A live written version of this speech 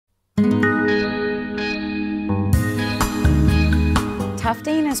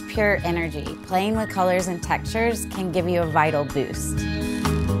Tufting is pure energy. Playing with colors and textures can give you a vital boost.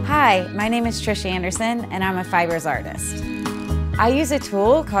 Hi, my name is Trish Andersen and I'm a fibers artist. I use a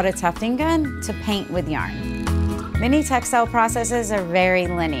tool called a tufting gun to paint with yarn. Many textile processes are very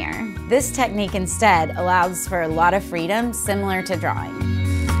linear. This technique instead allows for a lot of freedom similar to drawing.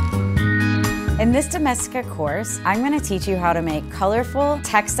 In this Domestika course, I'm going to teach you how to make colorful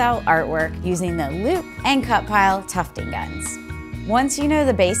textile artwork using the loop and cut pile tufting guns. Once you know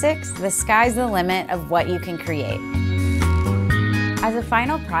the basics, the sky's the limit of what you can create. As a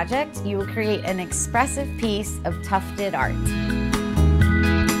final project, you will create an expressive piece of tufted art.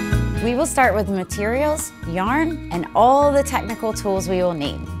 We will start with materials, yarn, and all the technical tools we will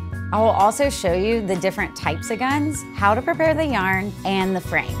need. I will also show you the different types of guns, how to prepare the yarn, and the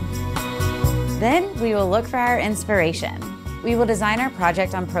frame. Then we will look for our inspiration. We will design our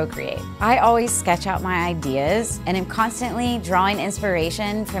project on Procreate. I always sketch out my ideas and am constantly drawing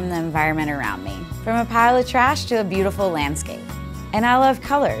inspiration from the environment around me, from a pile of trash to a beautiful landscape. And I love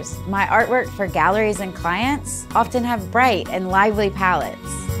colors. My artwork for galleries and clients often have bright and lively palettes.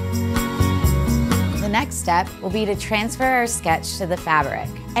 The next step will be to transfer our sketch to the fabric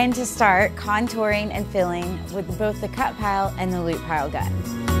and to start contouring and filling with both the cut pile and the loop pile gun.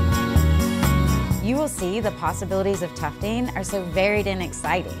 You will see the possibilities of tufting are so varied and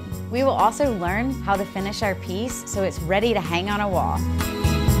exciting. We will also learn how to finish our piece so it's ready to hang on a wall.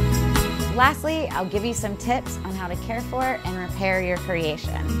 Lastly, I'll give you some tips on how to care for and repair your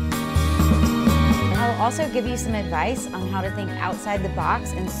creation. I'll also give you some advice on how to think outside the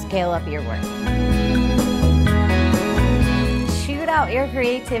box and scale up your work. Shoot out your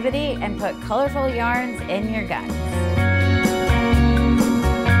creativity and put colorful yarns in your guns.